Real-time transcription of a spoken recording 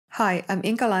Hi, I'm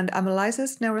Inka Land. I'm a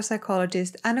licensed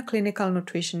neuropsychologist and a clinical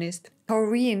nutritionist.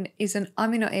 Taurine is an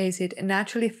amino acid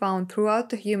naturally found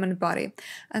throughout the human body,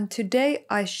 and today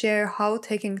I share how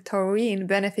taking taurine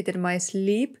benefited my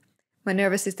sleep, my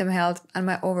nervous system health, and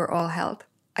my overall health.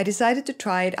 I decided to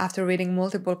try it after reading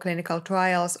multiple clinical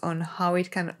trials on how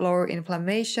it can lower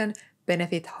inflammation,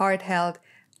 benefit heart health,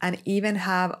 and even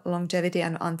have longevity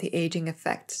and anti-aging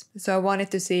effects. So I wanted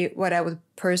to see what I would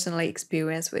personally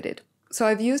experience with it. So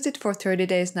I've used it for 30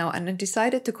 days now and I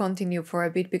decided to continue for a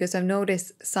bit because I've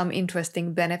noticed some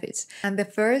interesting benefits. And the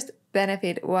first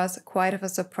benefit was quite of a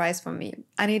surprise for me,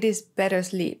 and it is better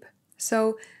sleep.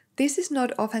 So this is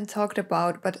not often talked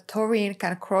about, but taurine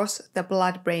can cross the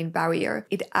blood-brain barrier.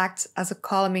 It acts as a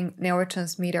calming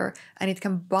neurotransmitter and it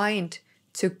can bind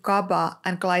to GABA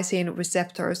and glycine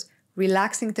receptors,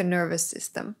 relaxing the nervous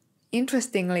system.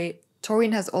 Interestingly,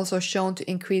 taurine has also shown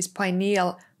to increase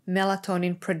pineal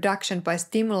melatonin production by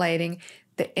stimulating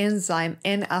the enzyme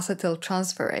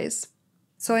N-acetyltransferase.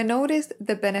 So I noticed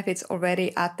the benefits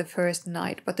already at the first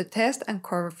night, but to test and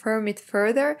confirm it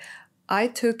further, I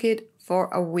took it for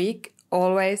a week,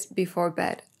 always before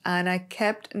bed, and I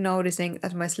kept noticing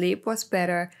that my sleep was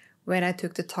better when I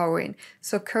took the taurine.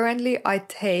 So currently I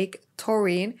take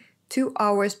taurine 2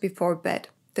 hours before bed.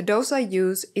 The dose I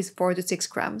use is 4 to 6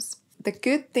 grams. The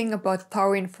good thing about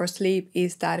taurine for sleep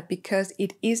is that because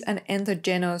it is an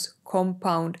endogenous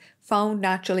compound found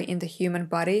naturally in the human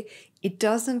body, it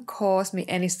doesn't cause me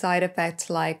any side effects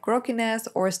like grogginess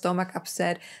or stomach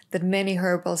upset that many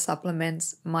herbal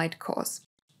supplements might cause.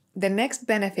 The next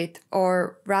benefit,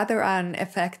 or rather an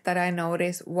effect that I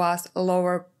noticed, was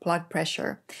lower blood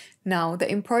pressure. Now, the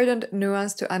important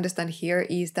nuance to understand here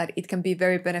is that it can be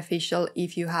very beneficial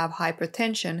if you have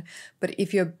hypertension, but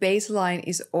if your baseline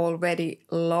is already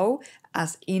low,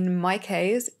 as in my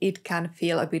case, it can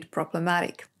feel a bit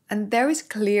problematic. And there is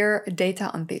clear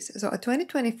data on this. So a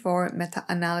 2024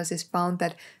 meta-analysis found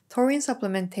that taurine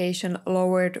supplementation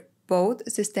lowered both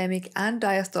systemic and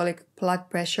diastolic blood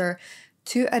pressure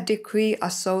to a degree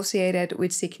associated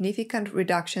with significant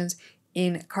reductions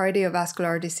in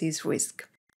cardiovascular disease risk.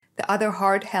 The other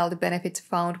heart health benefits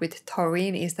found with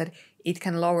taurine is that it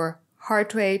can lower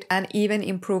heart rate and even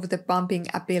improve the pumping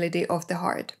ability of the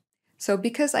heart. So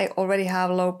because I already have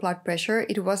low blood pressure,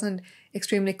 it wasn't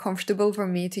extremely comfortable for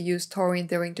me to use taurine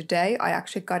during the day. I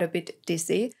actually got a bit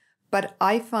dizzy, but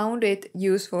I found it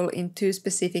useful in two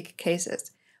specific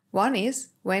cases. One is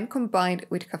when combined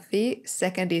with coffee,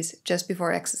 second is just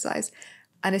before exercise,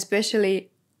 and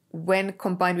especially when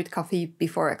combined with coffee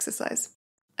before exercise.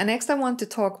 And next I want to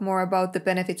talk more about the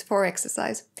benefits for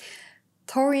exercise.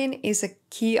 Taurine is a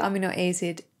key amino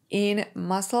acid in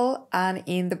muscle and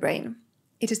in the brain.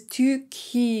 It has two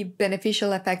key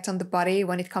beneficial effects on the body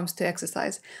when it comes to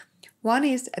exercise. One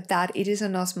is that it is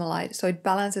an osmolyte, so it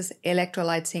balances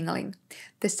electrolyte signaling.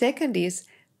 The second is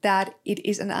that it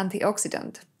is an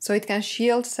antioxidant, so it can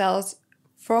shield cells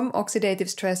from oxidative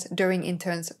stress during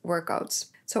intense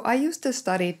workouts. So I used to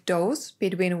study dose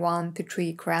between 1 to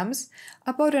 3 grams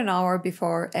about an hour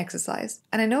before exercise.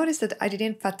 And I noticed that I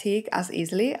didn't fatigue as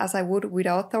easily as I would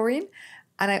without taurine,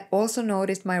 and I also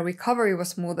noticed my recovery was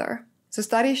smoother. So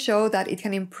studies show that it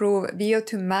can improve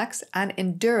VO2 max and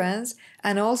endurance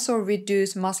and also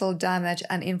reduce muscle damage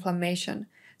and inflammation.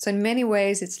 So in many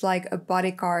ways it's like a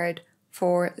bodyguard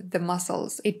for the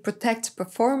muscles. It protects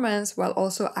performance while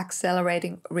also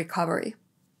accelerating recovery.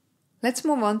 Let's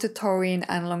move on to taurine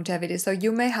and longevity. So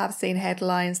you may have seen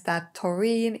headlines that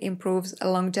taurine improves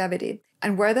longevity.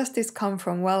 And where does this come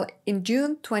from? Well, in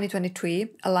June 2023,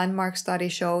 a landmark study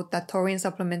showed that taurine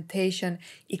supplementation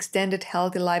extended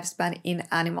healthy lifespan in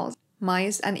animals,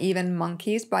 mice and even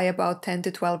monkeys by about 10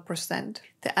 to 12%.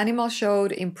 The animals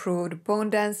showed improved bone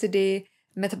density,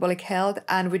 metabolic health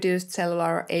and reduced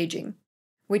cellular aging,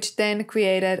 which then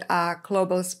created a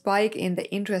global spike in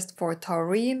the interest for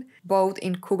taurine, both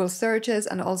in Google searches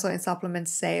and also in supplement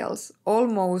sales,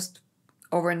 almost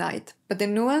overnight. But the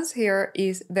nuance here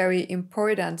is very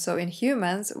important. So in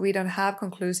humans, we don't have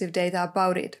conclusive data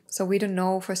about it. So we don't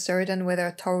know for certain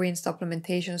whether taurine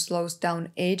supplementation slows down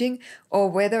aging or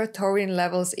whether taurine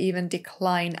levels even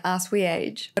decline as we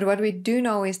age. But what we do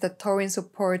know is that taurine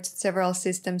supports several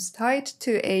systems tied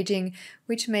to aging,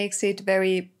 which makes it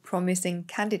very promising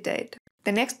candidate.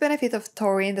 The next benefit of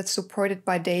taurine that's supported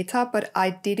by data, but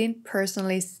I didn't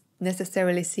personally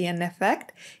necessarily see an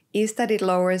effect, is that it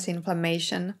lowers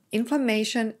inflammation.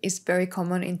 Inflammation is very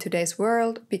common in today's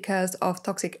world because of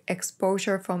toxic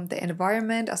exposure from the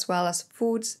environment as well as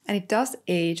foods, and it does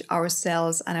age our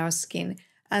cells and our skin.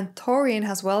 And taurine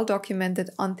has well documented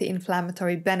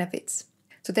anti-inflammatory benefits.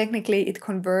 So technically it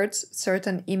converts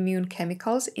certain immune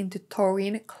chemicals into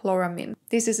taurine chloramine.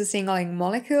 This is a signaling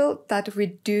molecule that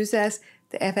reduces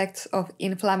the effects of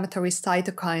inflammatory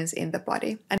cytokines in the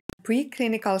body. And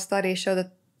preclinical studies show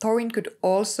that taurine could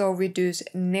also reduce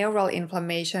neural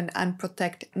inflammation and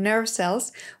protect nerve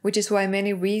cells, which is why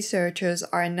many researchers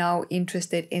are now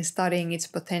interested in studying its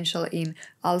potential in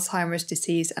Alzheimer's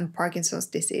disease and Parkinson's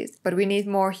disease. But we need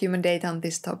more human data on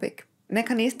this topic.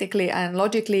 Mechanistically and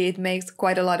logically, it makes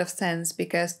quite a lot of sense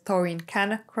because taurine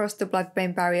can cross the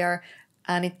blood-brain barrier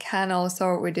and it can also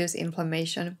reduce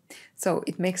inflammation. So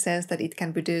it makes sense that it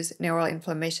can reduce neural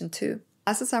inflammation too.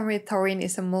 As a summary, taurine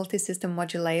is a multi-system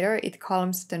modulator. It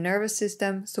calms the nervous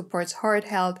system, supports heart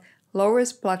health,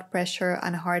 lowers blood pressure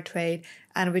and heart rate,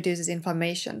 and reduces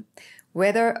inflammation.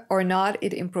 Whether or not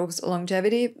it improves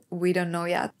longevity, we don't know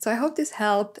yet. So I hope this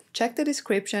helped. Check the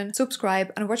description,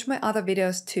 subscribe, and watch my other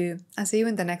videos too. And see you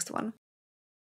in the next one.